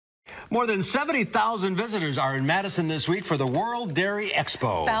More than 70,000 visitors are in Madison this week for the World Dairy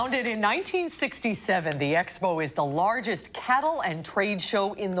Expo. Founded in 1967, the Expo is the largest cattle and trade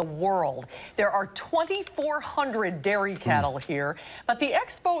show in the world. There are 2,400 dairy cattle here, but the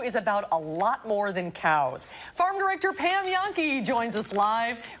Expo is about a lot more than cows. Farm Director Pam Yankee joins us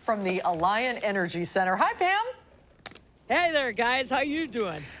live from the Alliant Energy Center. Hi, Pam. Hey there, guys. How you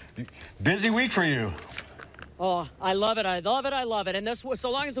doing? Busy week for you. Oh, I love it. I love it. I love it. And this,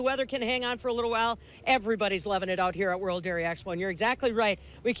 so long as the weather can hang on for a little while, everybody's loving it out here at World Dairy Expo. And you're exactly right.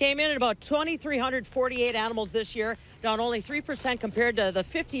 We came in at about 2,348 animals this year, down only 3% compared to the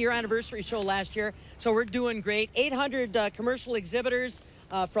 50-year anniversary show last year. So we're doing great. 800 commercial exhibitors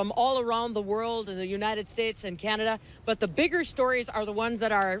from all around the world in the United States and Canada. But the bigger stories are the ones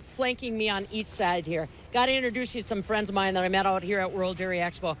that are flanking me on each side here. Got to introduce you to some friends of mine that I met out here at World Dairy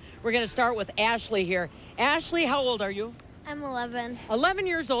Expo. We're going to start with Ashley here. Ashley, how old are you? I'm 11. 11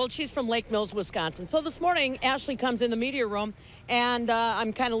 years old. She's from Lake Mills, Wisconsin. So this morning, Ashley comes in the media room, and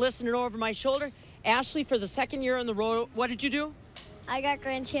I'm kind of listening over my shoulder. Ashley, for the second year in the row, what did you do? I got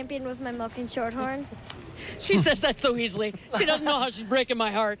grand champion with my milking shorthorn. She says that so easily. She doesn't know how she's breaking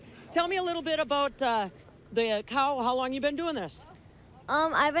my heart. Tell me a little bit about the cow. How long you been doing this?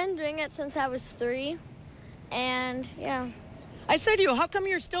 I've been doing it since I was 3, and yeah. I said to you, how come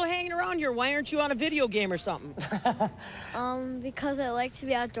you're still hanging around here? Why aren't you on a video game or something? Because I like to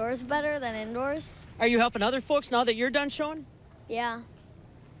be outdoors better than indoors. Are you helping other folks now that you're done showing? Yeah.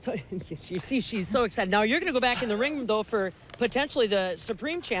 So you see, she's so excited. Now you're going to go back in the ring, though, for potentially the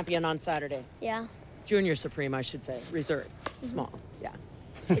Supreme Champion on Saturday. Yeah. Junior Supreme, I should say. Reserve. Small. Yeah.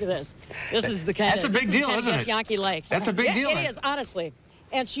 Look at this. This is the kind That's a big deal, isn't it? Yankee likes. That's a big deal. It is, honestly.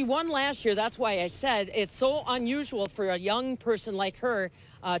 And she won last year. That's why I said it's so unusual for a young person like her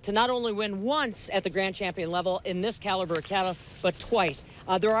to not only win once at the Grand Champion level in this caliber of cattle, but twice.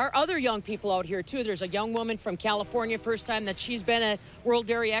 There are other young people out here, too. There's a young woman from California, first time that she's been at World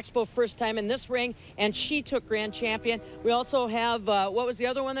Dairy Expo, first time in this ring, and she took Grand Champion. We also have, what was the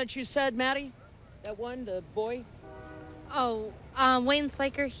other one that you said, Maddie? That one, the boy? Oh, Wayne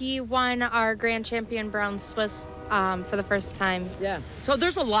Slaker, he won our Grand Champion Brown Swiss for the first time. Yeah. So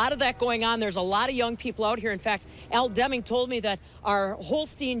there's a lot of that going on. There's a lot of young people out here. In fact, Al Deming told me that our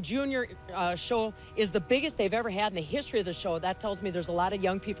Holstein Junior show is the biggest they've ever had in the history of the show. That tells me there's a lot of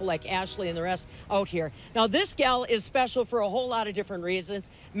young people like Ashley and the rest out here. Now, this gal is special for a whole lot of different reasons.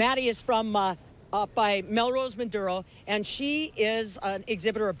 Maddie is from up by Melrose, Maduro, and she is an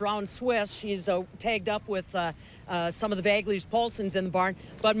exhibitor of Brown Swiss. She's tagged up with some of the Vagley's Paulsons in the barn.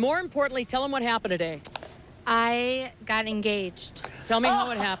 But more importantly, tell them what happened today. I got engaged. Tell me how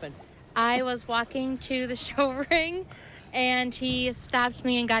it happened. I was walking to the show ring, and he stopped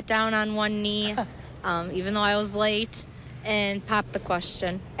me and got down on one knee, even though I was late, and popped the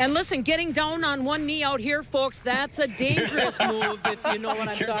question. And listen, getting down on one knee out here, folks, that's a dangerous move, if you know what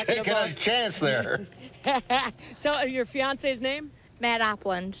I'm talking about. You're taking a chance there. Tell your fiance's name? Matt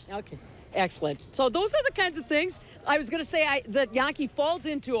Opland. Okay. Excellent. So those are the kinds of things I was going to say that Yankee falls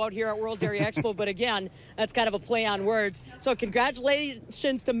into out here at World Dairy Expo, but again, that's kind of a play on words. So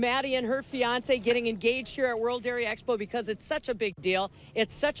congratulations to Maddie and her fiance getting engaged here at World Dairy Expo, because it's such a big deal.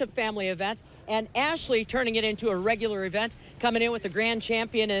 It's such a family event. And Ashley turning it into a regular event, coming in with the Grand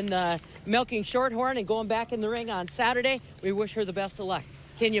Champion in the milking shorthorn and going back in the ring on Saturday. We wish her the best of luck.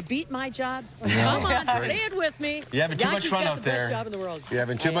 Can you beat my job? No. Come on, say it with me. You're having too much fun out there. Best job in the world. You're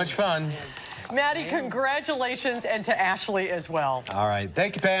having too much fun. Maddie, congratulations, and to Ashley as well. All right.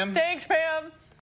 Thank you, Pam. Thanks, Pam.